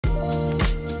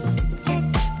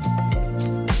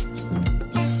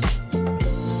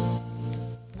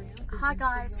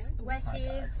Guys, we're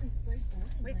here. Guys.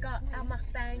 We got our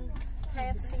mukbang,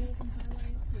 KFC.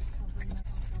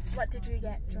 What did you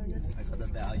get, Jonas? I got the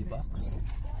value box.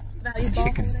 Value box.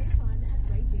 Chicken.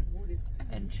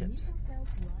 And chips.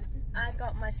 I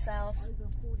got myself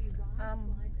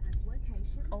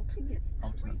ultimate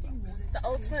Ultimate box. the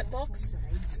ultimate box.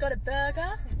 It's got a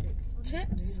burger,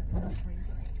 chips,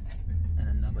 And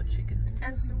another chicken.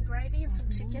 and some gravy and some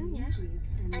chicken, yeah.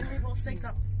 And we've also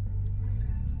got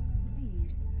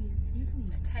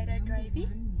potato gravy.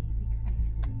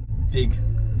 Big.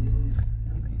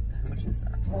 How much is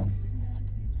that?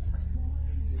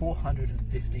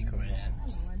 450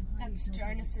 grams. That's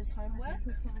Jonas's homework.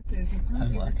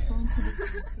 Homework.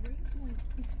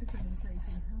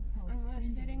 And we're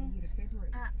sitting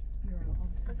at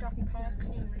a dog park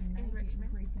in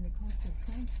Richmond.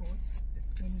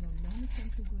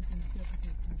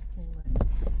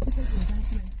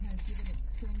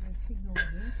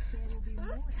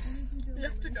 You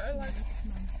have to go like...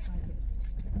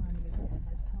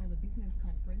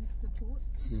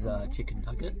 This is a chicken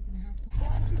nugget.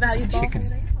 Value box. Chicken.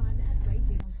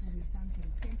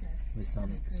 With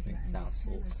some sweet and sour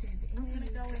sauce. I'm gonna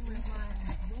go in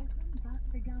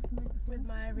with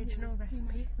my original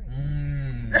recipe.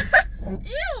 Mmm.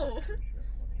 Ew!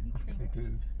 Thanks.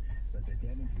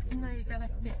 No, you go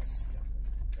like this.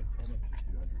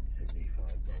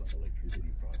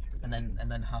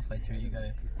 And then halfway through you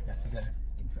have to go.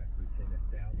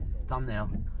 Thumbnail.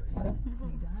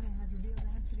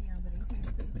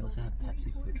 We also have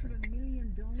Pepsi food truck.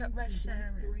 Got Rush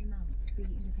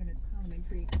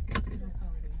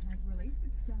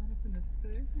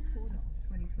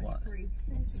What?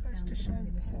 I'm supposed to show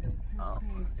the Pepsi. Oh.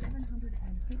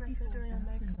 Pepsi.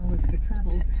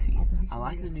 Pepsi. I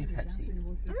like the new Pepsi.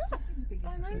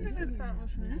 I know you did that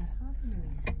was new.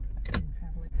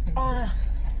 Oh,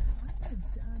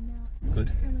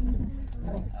 Good.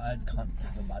 I can't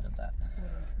have a bite of that.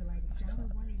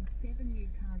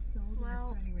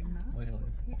 well, What are you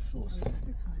looking for? Sauce.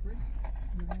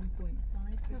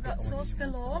 we've got sauce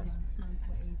galore.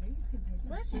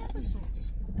 Where's the other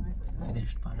sauce?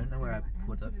 Finished, but I don't know where I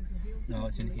put it. No,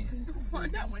 it's in here. We'll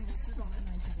find out when you sit on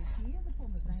it.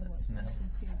 What's that smell?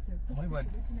 Oh, we went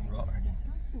raw or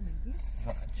anything.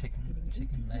 Got a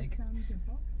chicken leg.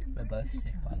 We're both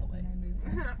sick, by the way.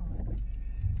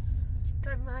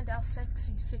 Don't mind our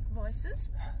sexy, sick voices.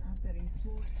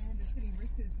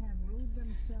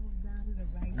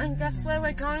 And guess where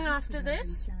we're going after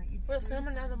this? We'll film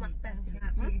another mukbang,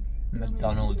 can't we?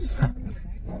 McDonald's.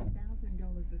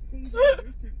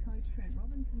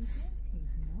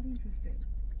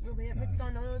 We'll be at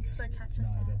McDonald's, so catch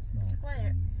us there.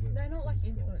 Wait, they're not like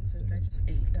influencers, they just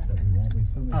eat, don't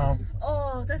they?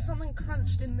 Oh, there's something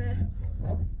crunched in there.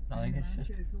 I think it's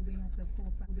just...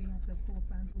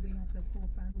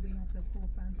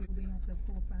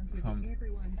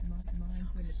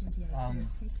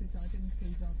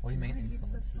 what do you mean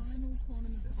influencers?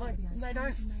 Like, they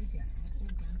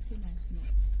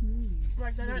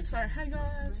don't say, hey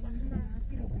guys,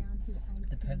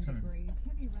 Depends on...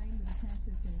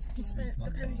 just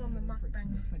depends on the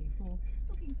mukbang.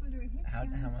 How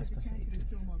am I supposed to eat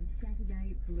this?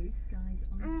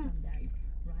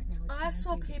 I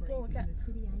saw people get,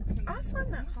 I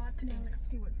find that hard to eat,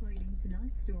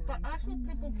 but I saw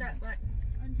people get like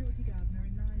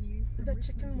the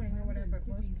chicken wing or whatever it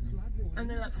was, and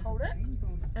they like hold it,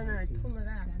 and then they pull it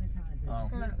out.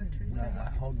 Pull out the tooth. No, I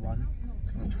hold one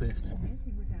and twist, and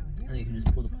then you can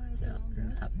just pull the bones out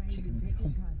and have chicken.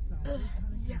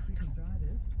 Yeah.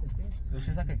 Which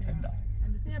is like a tender.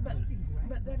 Yeah,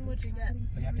 but then would you get?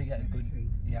 But you have to get good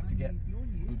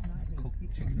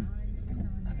cooked chicken.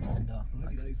 And tender.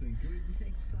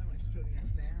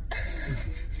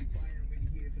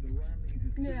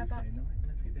 Yeah, but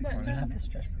I'm gonna have to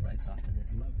stretch my legs after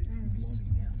this.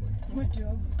 good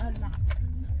job. I like.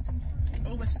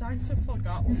 Oh, we're starting to fog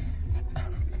up.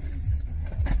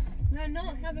 We're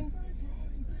not having.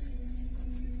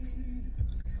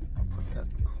 I'll put that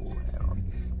cool air on.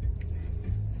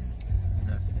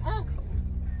 No, Oh,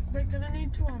 we're gonna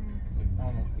need to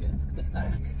oh yeah, the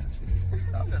back.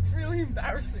 That's really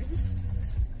embarrassing.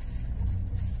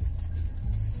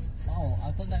 Oh,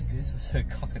 I thought that goose was a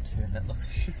cockatoo and it looked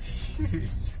huge.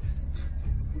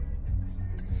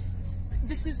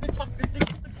 This is the cockatoo.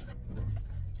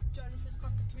 Jonas's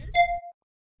cockatoo.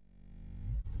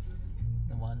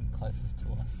 The one closest to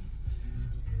us.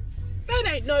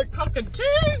 That ain't no cockatoo!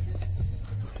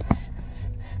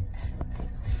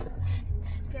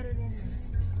 Get it in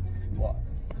there. What?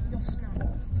 The snow.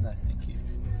 No, thank you.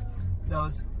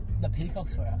 The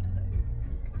peacocks were out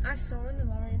today. I saw in the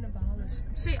lorry in Nevada.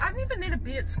 See, I didn't even need a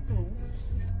beer at school.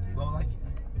 Well, like,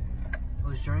 it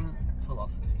was during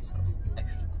philosophy, so it's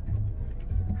extra cool.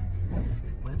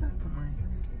 Where did I put my...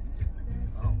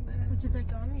 Oh, there. Did they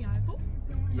go on the oval?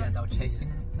 Yeah, they were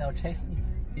chasing.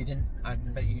 You didn't... I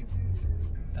bet you...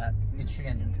 That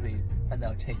Instagram didn't tell you that they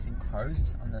were chasing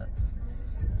crows on the...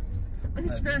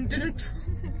 Instagram didn't.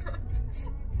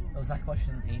 It was like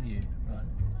watching an emu run.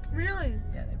 Really?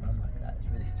 Yeah, they run like that. It's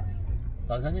really funny.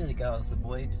 But it was only the girls. The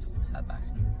boy just sat back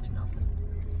and did nothing.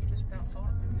 Just felt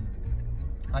hot.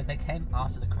 Like, they came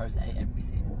after the crows ate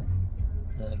everything.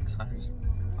 So they're kind of just,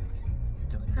 like,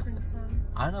 doing Having nothing. fun.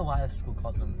 I don't know why the school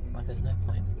got them. Like, there's no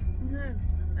point. No.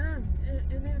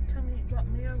 You need to tell me what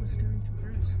Mio was doing to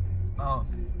Bruce. Oh.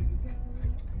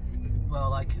 Well,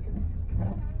 like,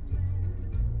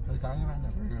 I was going around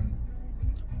the room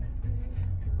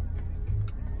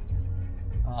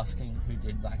asking who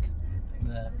did, like,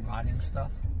 the writing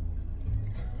stuff.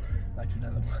 Like, you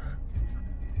know,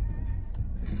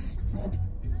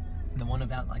 the one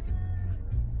about, like,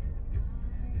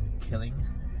 killing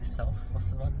yourself.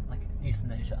 What's the one? Like,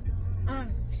 euthanasia. Oh,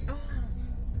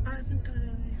 I haven't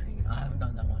done anything. I haven't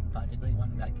done that one, but I did the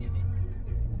one about giving.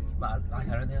 But, like,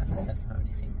 I don't think that's assessment or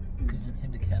anything, because you didn't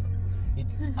seem to care.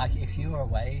 Like, if you were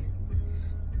away,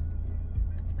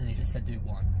 and you just said do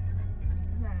one.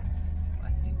 Right. I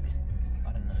think.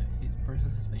 I don't know. Bruce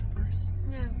was just being Bruce.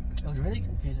 Yeah. It was a really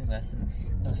confusing lesson.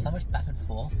 There was so much back and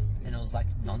forth, and it was like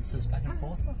nonsense back and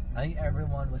forth. I think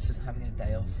everyone was just having a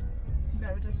day off. They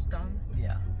were just done.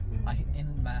 Yeah. Like,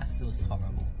 in maths, it was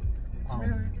horrible.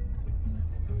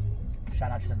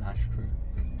 Shout out to the maths crew.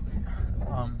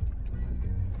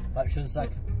 But she was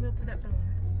like... We'll put it below.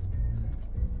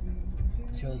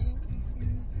 She was...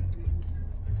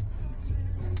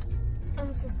 Oh,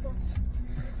 for fuck's sake.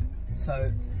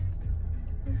 So...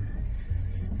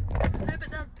 No, but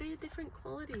that'll be a different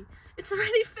quality. It's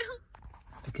already filmed.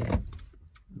 Okay.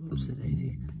 Whoops, a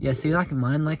daisy. Yeah, see, like,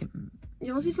 mine, like...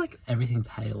 Yours is like... Everything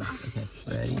pale. Okay,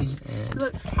 ready? And...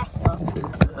 Look,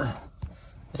 Casper.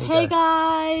 Hey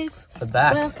guys! We're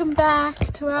back. Welcome back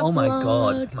to our Oh my vlog.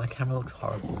 god, my camera looks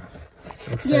horrible.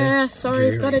 It looks Yeah, so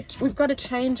sorry, dreary. we've got a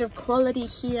change of quality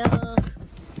here.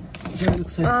 So it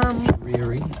looks so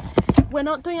dreary. We're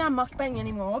not doing our mukbang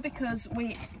anymore because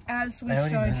as we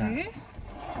showed you,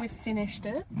 we've finished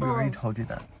it. We already told you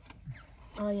that.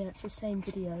 Oh yeah, it's the same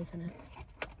video, isn't it?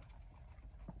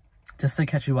 Just to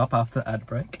catch you up after the ad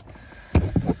break,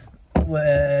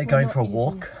 we're going for a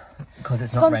walk because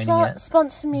it's not raining yet.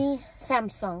 Sponsor me,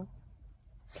 Samsung.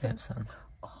 Samsung.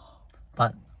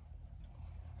 But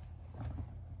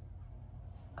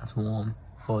that's warm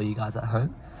for you guys at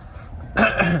home.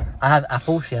 I have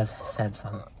Apple, she has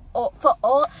Samsung.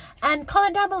 And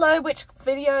comment down below which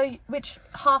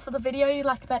half of the video you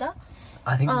like better.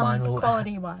 I think mine will...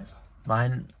 Quality wise.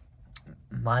 Mine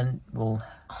will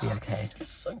be okay.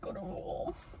 It's so good and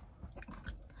warm.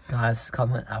 Guys,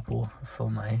 comment Apple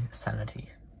for my sanity.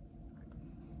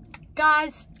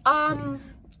 Guys,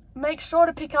 Please. make sure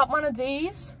to pick up one of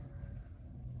these.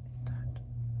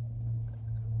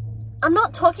 I'm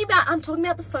talking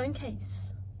about the phone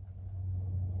case.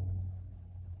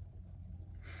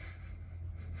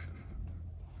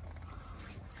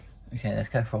 Okay, let's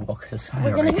go for a walk.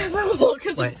 We're gonna go for a walk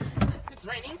because Wait. it's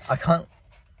raining. I can't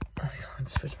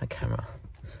switch my camera.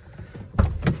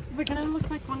 We're gonna look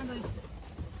like one of those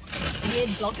weird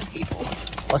blogger people.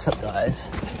 What's up, guys?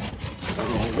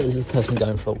 There's this person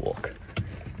going for a walk.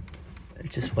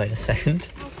 Just wait a second.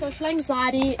 Our social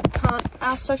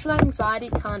anxiety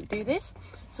can't do this,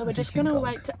 so we're just gonna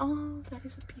wait to. Oh, that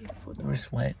is a beautiful dog. We'll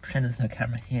just wait. Pretend there's no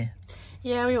camera here.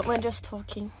 Yeah, we're just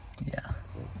talking. Yeah.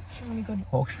 Really good.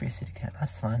 Hawkes Free City Cat. That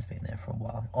sign's been there for a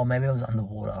while. Or maybe it was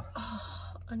underwater.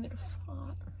 Oh, I need a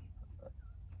fart.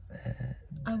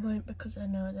 I won't because I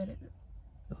know that it.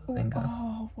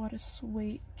 Oh, what a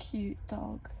sweet, cute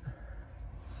dog.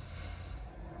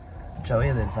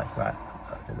 Joey lives like right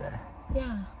over there.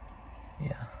 Yeah.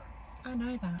 Yeah. I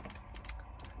know that.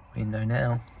 We know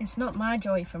now. It's not my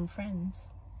Joey from Friends.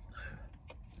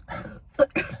 No.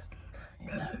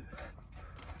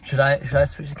 Should I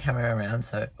switch the camera around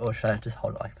or should I just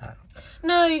hold it like that?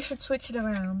 No, you should switch it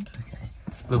around. Okay.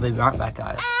 We'll be right back,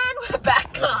 guys. And we're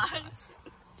back, guys.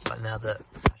 But now the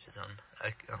flash is on. Oh,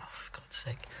 for God's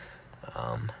sake.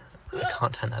 I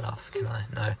can't turn that off, can I?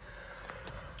 No.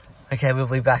 Okay, we'll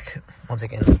be back once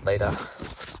again later.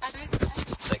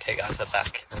 Okay, guys, we're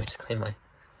back. Let me just clean my...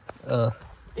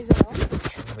 Is it on?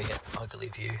 Let me get ugly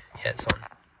view. Yeah, it's on.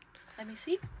 Let me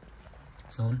see.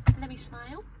 It's on. Let me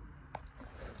smile.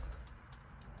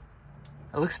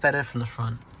 It looks better from the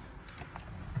front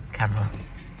camera.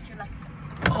 Do you like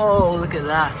it? Oh, look at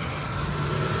that.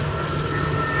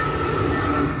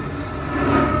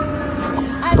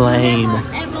 Plane.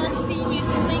 I've never ever seen you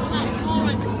swing that car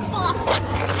and fast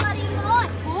bloody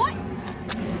light, boy.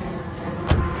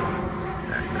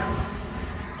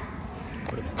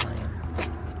 What a plane.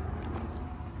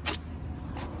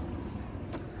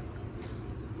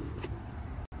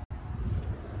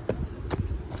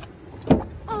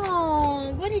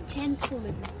 Oh, what a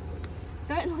gentleman.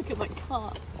 Don't look at my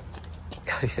car.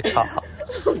 Your car.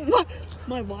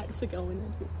 my wipes are going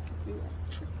everywhere.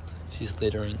 She's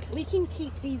littering. We can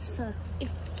keep these for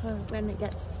when it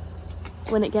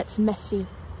gets messy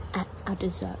at our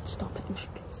dessert stop at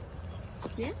Macca's.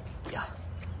 Yeah? Yeah.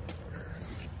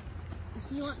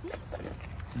 Do you want this?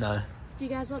 No. Do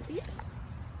you guys want these?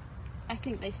 I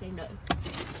think they say no.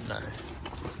 No.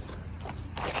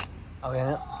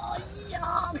 Okay. Oh,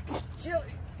 yuck! Joe,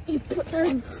 you put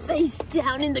that face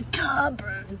down in the car,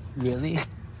 bro. Really?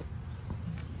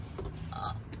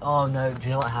 Oh no, do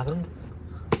you know what happened?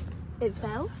 It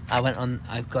fell? I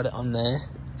got it on there,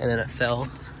 and then it fell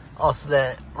off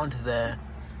there, onto there.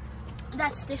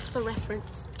 That's this for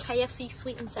reference. KFC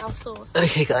sweet and sour sauce.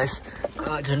 Okay guys,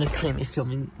 I don't know, claim me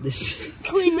filming this.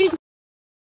 Clean me.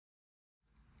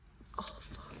 Oh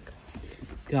fuck.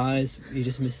 Guys, you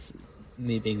just missed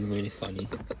me being really funny.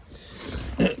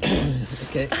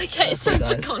 Okay, so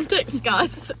for context,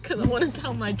 guys, because I want to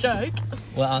tell my joke.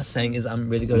 What I was saying is I'm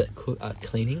really good at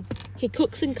cleaning. He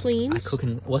cooks and cleans. I cook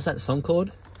and... What's that song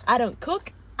called? I don't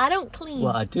cook, I don't clean.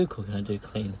 Well, I do cook and I do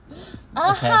clean.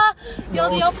 Aha! Okay. You're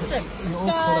the opposite. You're all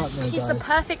caught up now, He's guys. the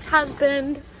perfect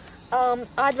husband.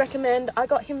 I'd recommend... I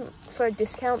got him for a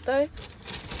discount, though.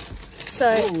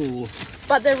 So... Ooh.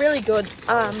 But they're really good.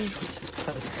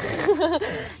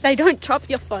 They don't chop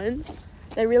your phones.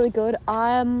 They're really good.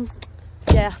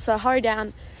 Yeah, so hurry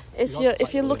down.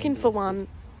 If you're looking for one,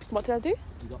 what did I do?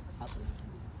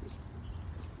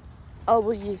 Oh,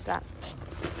 we'll use that.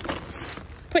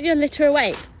 Put your litter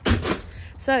away.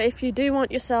 So if you do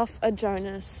want yourself a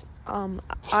Jonas,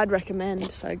 I'd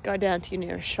recommend. So go down to your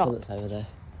nearest shop. Oh, that's over there.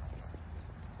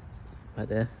 Right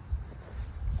there.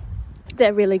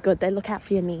 They're really good. They look out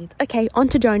for your needs. Okay, on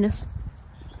to Jonas.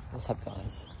 What's up,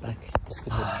 guys? Back.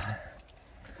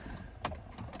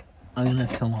 I'm gonna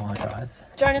film while I drive.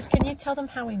 Jonas, can you tell them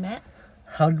how we met?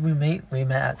 How did we meet? We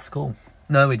met at school.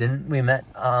 No, we didn't. We met,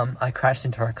 I crashed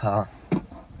into her car.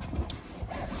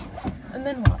 And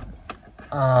then what?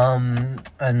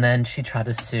 And then she tried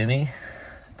to sue me,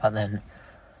 but then,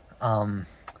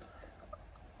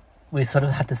 we sort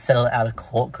of had to settle it out of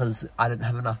court because I didn't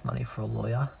have enough money for a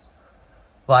lawyer.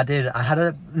 Well, I did. I had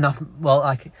enough, well,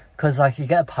 like, because, like, you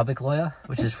get a public lawyer,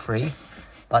 which is free,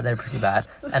 but they're pretty bad,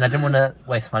 and I didn't want to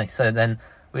waste money, so then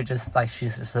we just, like, she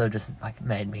sort of just, like,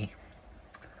 made me,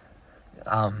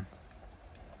 yeah.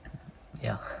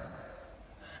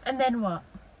 And then what?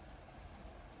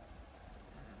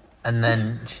 And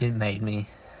then she made me.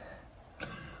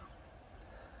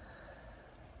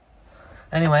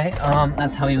 Anyway,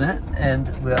 that's how we met, and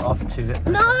we're off to...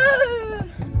 No!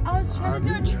 I was trying to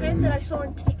do a trend that I saw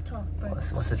on TikTok, bro.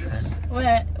 What's the trend?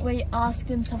 Where you ask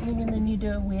them something and then you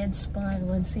do a weird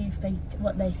smile and see if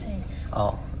what they say.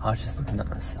 Oh, I was just looking at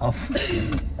myself.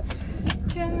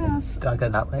 Cheers. Do I go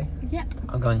that way? Yep.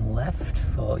 I'm going left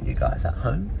for you guys at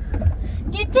home.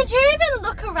 Did you even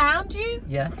look around you?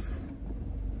 Yes.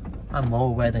 I'm more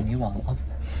aware than you are, love.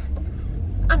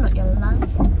 I'm not your love.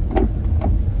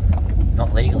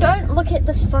 Not legally. Don't look at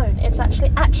this phone. It's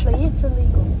actually it's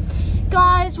illegal.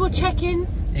 Guys, we'll check in.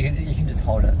 You can just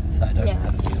hold it so I don't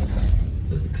have to deal with it.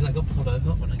 Because I got pulled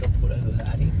over, when I got pulled over with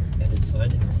Addy, he had his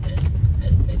phone in his hand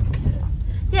and they didn't care.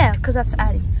 Yeah, because that's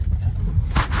Addy.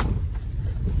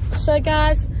 So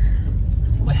guys,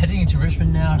 we're heading into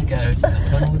Richmond now to go to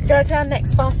McDonald's. Go to our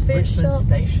next fast food Richmond shop.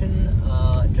 Station.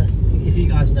 Just if you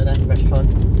guys know that restaurant,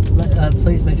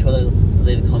 please make sure to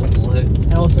leave a comment below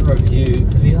and also review,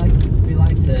 because we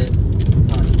like to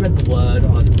spread the word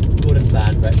on good and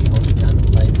bad restaurants around the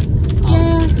place.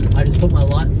 Yeah. I just put my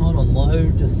lights on low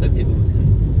just so people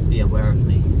can be aware of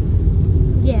me.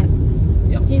 Yeah.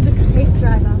 Yep. He's a safe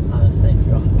driver. I'm a safe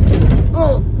driver.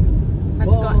 Oh! I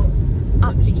just got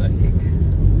I'm just joking.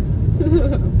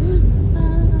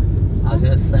 I was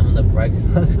gonna slam on the brakes.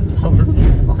 That would be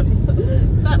funny.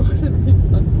 That would have been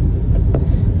fun.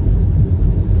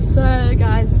 So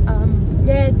guys,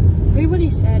 yeah, do what he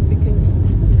said, because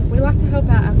we like to help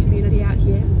out our community out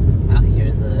here. Out here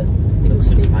in the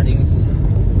sticks.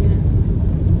 Yeah.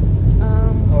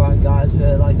 Alright guys,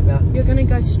 we're like about... You're gonna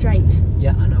go straight.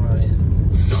 Yeah, I know where I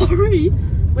am. Sorry!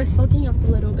 We're fogging up a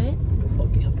little bit. We're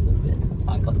fogging up a little bit.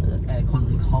 I got the aircon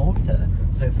on cold,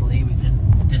 hopefully we can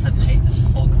dissipate this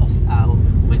fog off our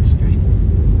windscreens.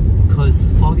 Because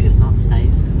fog is not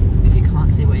safe. If you can't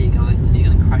see where you're going, then you're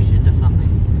going to crash into something.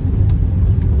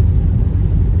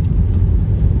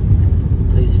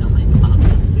 Please do not make fun of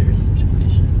this serious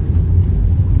situation.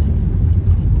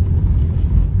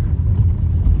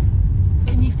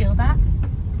 Can you feel that?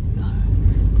 No.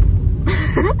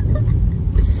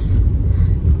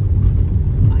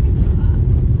 I can feel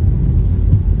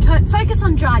that. Focus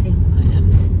on driving. I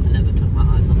am. I never took my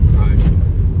eyes off the road.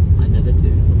 I never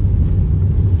do.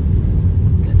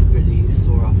 Gets pretty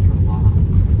sore after a while.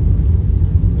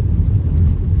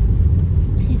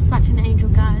 He's such an angel,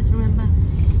 guys. Remember,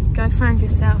 go find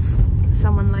yourself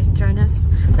someone like Jonas.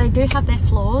 They do have their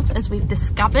flaws, as we've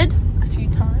discovered a few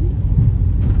times.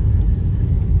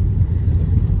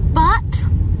 But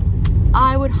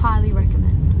I would highly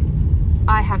recommend.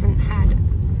 I haven't had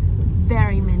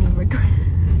very many regrets.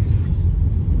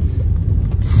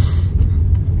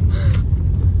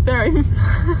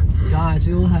 Guys,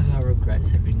 we all have our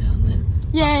regrets every now and then.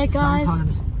 Yeah,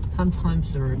 guys.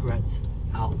 Sometimes the regrets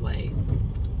outweigh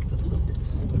the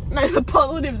positives. No, the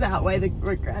positives outweigh the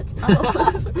regrets.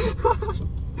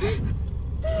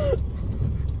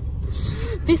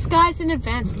 This guy's in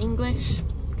advanced English,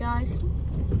 guys.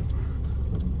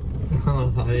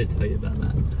 Oh, I didn't tell you about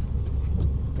that.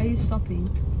 Are you stopping?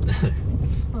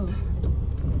 Oh.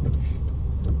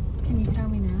 Can you tell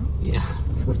me now? Yeah.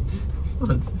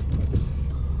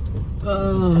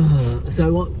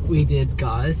 So what we did,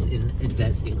 guys, in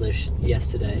advanced English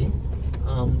yesterday,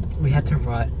 we had to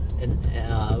write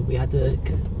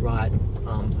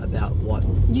about what.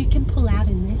 You can pull out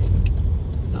in this.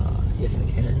 Yes, I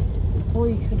can. Or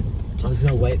you could just I was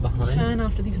gonna wait behind. turn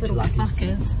after these little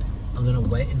fuckers. I'm gonna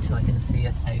wait until I can see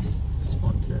a safe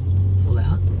spot to pull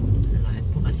out, and then I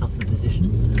put myself in a position,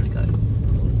 and then I go.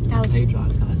 That's how you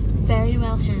drive, guys. Very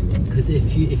well handled. Because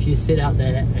if you sit out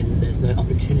there and there's no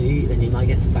opportunity, then you might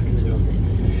get stuck in the middle of the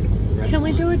intersection. On the red Can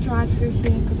we line. do a drive-through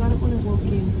here? Because I don't want to walk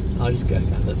in. I'll just go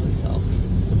grab it myself.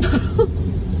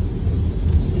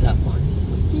 Is that fine?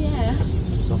 Yeah.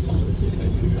 Not fine to go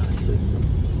through drive-through.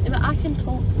 Yeah, but I can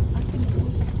talk. I can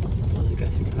talk. I'll go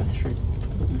through drive-through.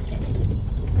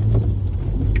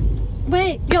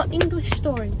 Wait, your English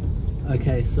story.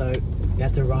 Okay, so you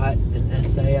have to write an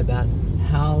essay about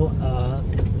how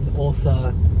an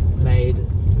author made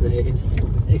the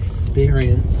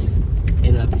experience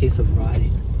in a piece of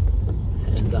writing.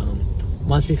 And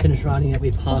once we finish writing it,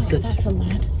 we pass it. That's a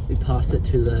lad. We pass it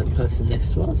to the person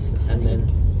next to us, and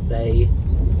then they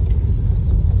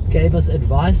gave us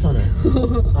advice on it.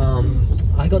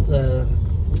 I got the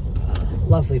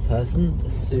lovely person,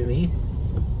 Sumi.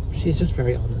 She's just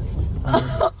very honest.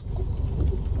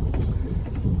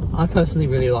 I personally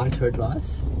really liked her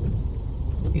advice.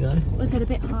 You know? Was it a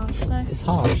bit harsh though? It's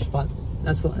harsh, but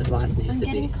that's what advice needs to be.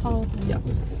 I'm getting cold now.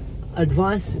 Yeah.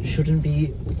 Advice shouldn't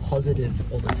be positive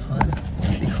all the time,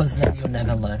 because then you'll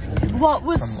never learn from it. What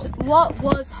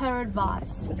was her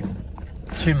advice?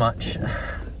 Too much.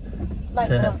 Like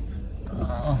what?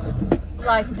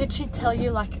 Like, did she tell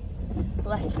you like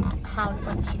how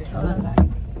did she tell us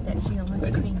that she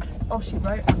almost cringed? Oh, she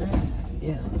wrote on it.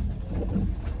 Yeah.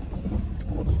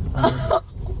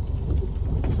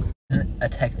 A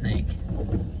technique.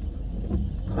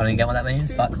 I don't get what that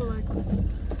means, but no,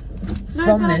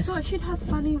 from but this, I thought she'd have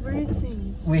funny, rude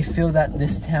things. we feel that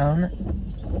this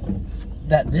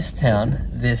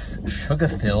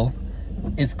Sugarville,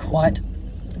 is quite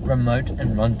remote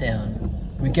and run down.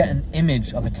 We get an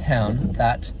image of a town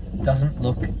that doesn't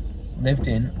look lived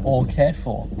in or cared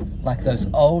for, like those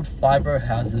old fibro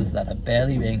houses that are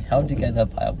barely being held together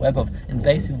by a web of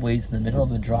invasive weeds in the middle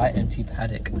of a dry, empty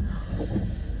paddock.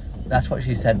 That's what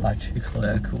she said by too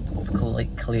colloquial.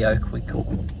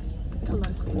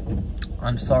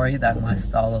 I'm sorry that my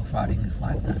style of writing is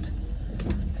like that.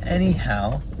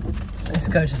 Anyhow, let's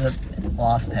go to the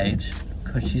last page,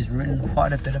 because she's written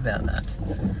quite a bit about that.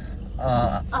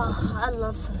 I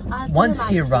love her. Once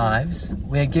he arrives,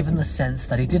 we are given the sense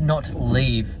that he did not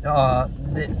leave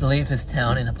this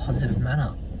town in a positive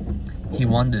manner. He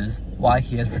wonders why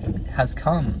he has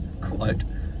come, quote,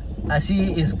 as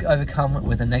he is overcome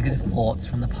with the negative thoughts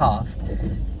from the past,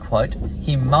 quote,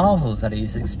 he marvels that he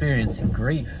is experiencing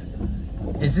grief.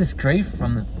 Is this grief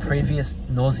from the previous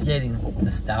nauseating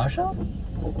nostalgia?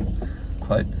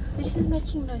 Quote, this is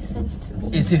making no sense to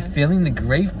me. is he feeling the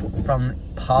grief from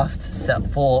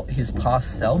for his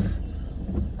past self?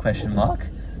 Question mark.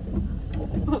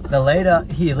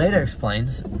 He later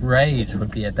explains rage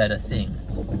would be a better thing.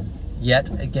 Yet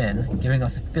again, giving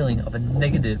us a feeling of a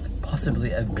negative,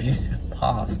 possibly abusive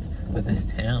past with this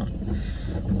town.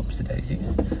 Whoopsie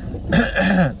daisies.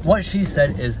 What she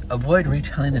said is, avoid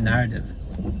retelling the narrative.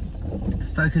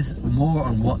 Focus more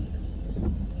on what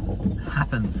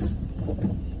happens.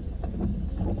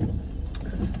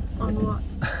 On what?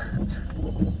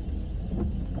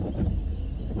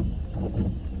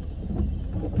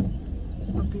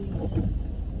 Or being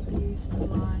used to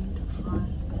line to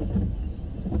find.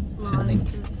 Link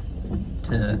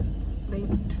to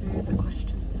the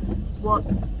question. What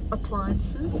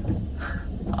appliances?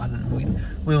 I don't know.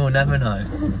 We will never know.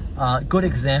 Good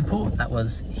example. That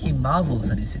was, he marvels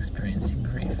at his experiencing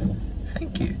grief.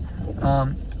 Thank you.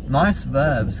 Nice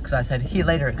verbs, because I said he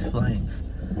later explains.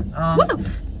 Whoa!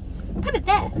 Put it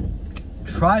there.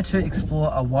 Try to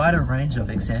explore a wider range of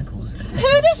examples.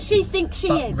 Who does she think she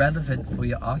is? Relevant for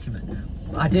your argument.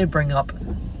 I did bring up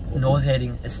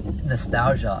nauseating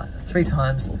nostalgia 3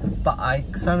 times, but I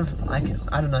sort of like,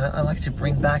 I don't know, I like to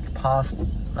bring back past,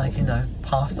 like, you know,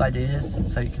 past ideas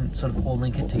so you can sort of all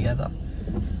link it together.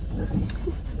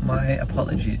 My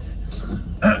apologies.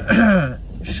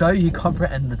 Show you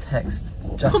comprehend the text.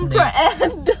 Just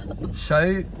comprehend.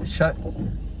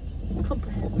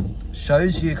 Comprehend.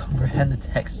 Shows you comprehend the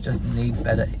text, just need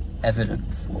better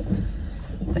evidence.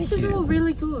 This is all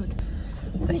really good.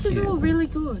 This is all really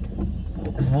good.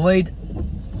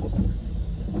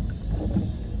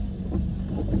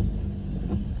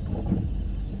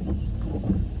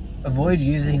 Avoid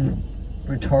using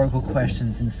rhetorical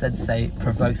questions. Instead say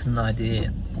provokes an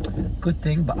idea. Good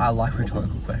thing, but I like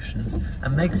rhetorical questions. It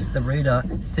makes the reader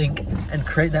think and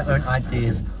create their own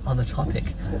ideas on the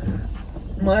topic.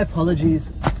 My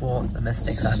apologies for the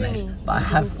mistakes I made, but I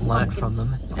have learned from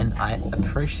them and I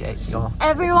appreciate your...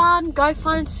 Everyone, go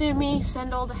find Sumi,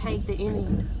 send all the hate that you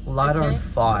need. Light her on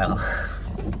fire.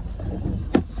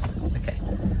 Okay.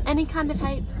 Any kind of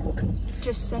hate,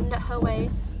 just send it her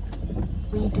way.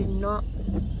 We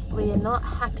are not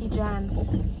happy Jan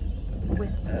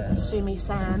with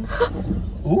Sumi-san.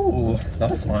 Ooh,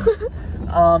 nice one.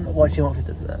 What do you want for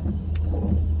dessert?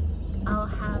 I'll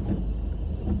have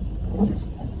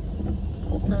just a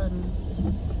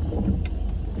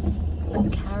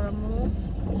caramel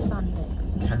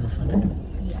sundae. Caramel sundae?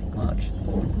 Yeah. Large?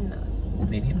 No.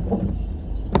 Medium?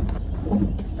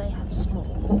 If they have small,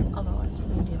 otherwise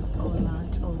medium or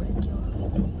large or regular.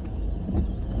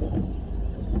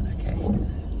 Okay.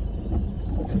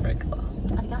 It's a regular.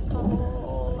 Arigato.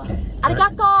 Okay.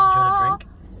 Arigato. Do you want a drink?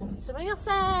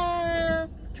 Sumimasen.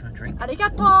 Do you want a drink?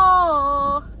 Arigato.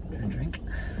 Do you want a drink?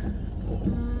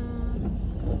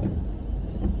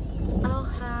 I'll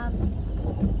have...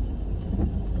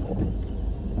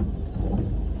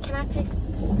 Can I pay for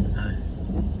this? No.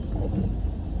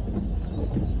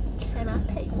 Can I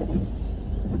pay for this?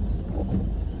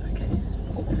 Okay.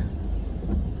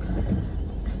 I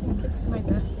think it's my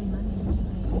birthday money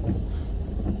anyway.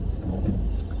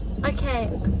 Okay.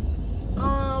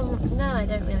 No, I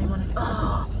don't really want to...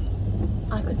 Oh!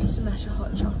 I could smash a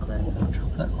hot chocolate. Hot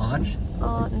chocolate? Large?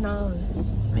 Oh, no.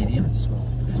 Medium? Small.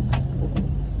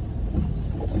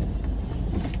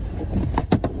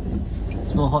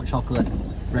 Small hot chocolate,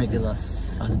 regular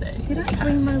sundae. Did I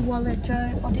bring my wallet,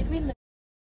 Joe? Or did we...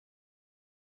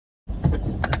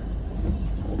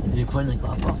 Did you put in the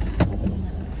glove box?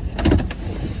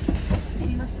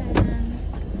 Sumimasen.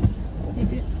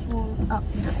 Did it fall up?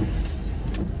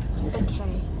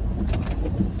 Okay.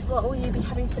 What will you be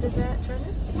having for dessert,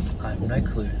 Jonas? I have no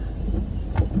clue.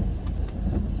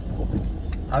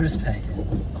 I'll just pay,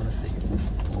 honestly.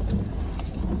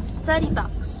 $30.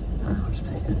 I'll just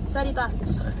pay. $30.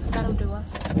 No. That'll do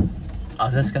us. I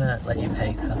was just gonna let you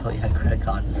pay because I thought you had a credit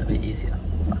card and it's a bit easier.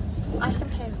 But I can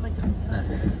pay with my credit card.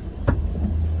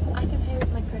 no, I can pay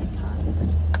with my credit card.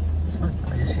 it's fine.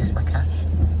 I just used my cash.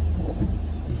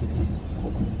 Easy peasy.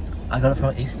 I got it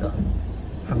from Easter,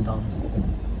 from Dom.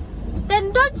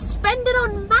 Then don't spend it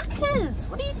on Macca's.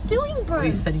 What are you doing, bro? Why are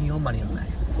you spending your money on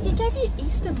Max's? He gave you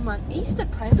Easter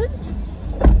present?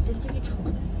 Did he give you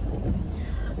chocolate?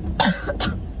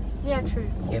 Yeah, true.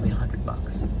 He gave me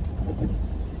 $100.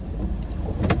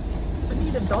 I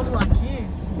need a Don like you.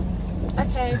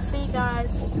 Okay, see you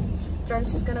guys.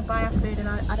 Jonas is gonna buy our food and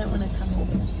I don't want to come in.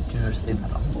 Do you want to just leave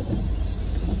that on?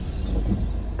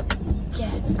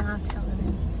 Yes, and I'll tell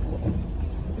him.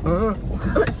 Ew!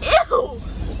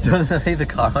 Do you want to leave the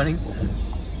car running?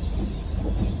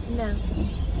 No.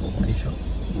 Are you sure?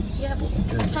 Yep.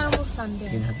 Caramel You don't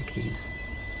sundae. have the keys.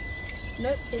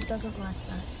 Nope, it doesn't like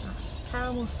that.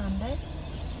 Caramel sundae.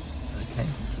 Okay.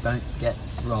 Don't get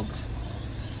robbed.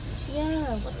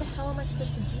 Yeah, what the hell am I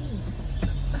supposed to do?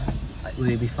 Will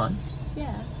it be fun?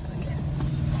 Yeah. Okay.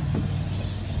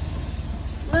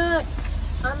 Look,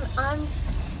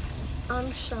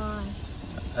 I'm shy.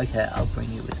 Okay, I'll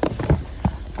bring you with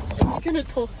me. Are you gonna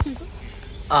talk to them?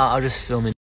 I'll just film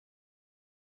it.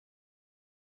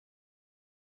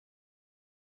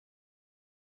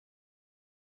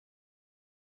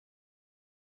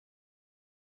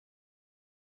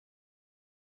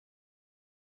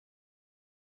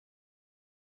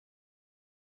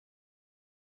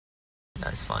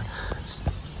 That's fine.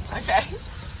 Okay.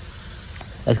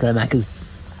 Let's go to Macca's.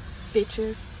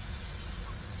 Bitches.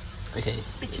 Okay.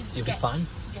 Bitches. You'll be fine?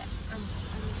 Yeah.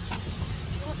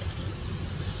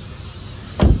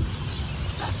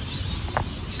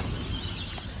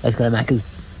 Let's go to Macca's.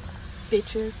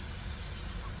 Bitches.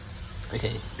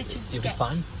 Okay. Bitches. You'll be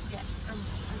fine? Yeah.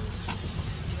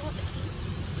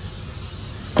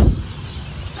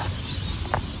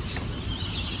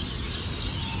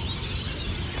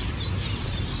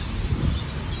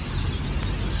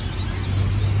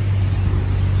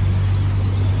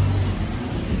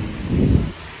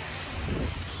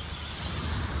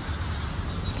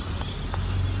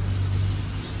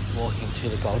 Walking to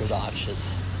the Golden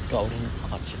Arches. Golden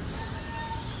Arches.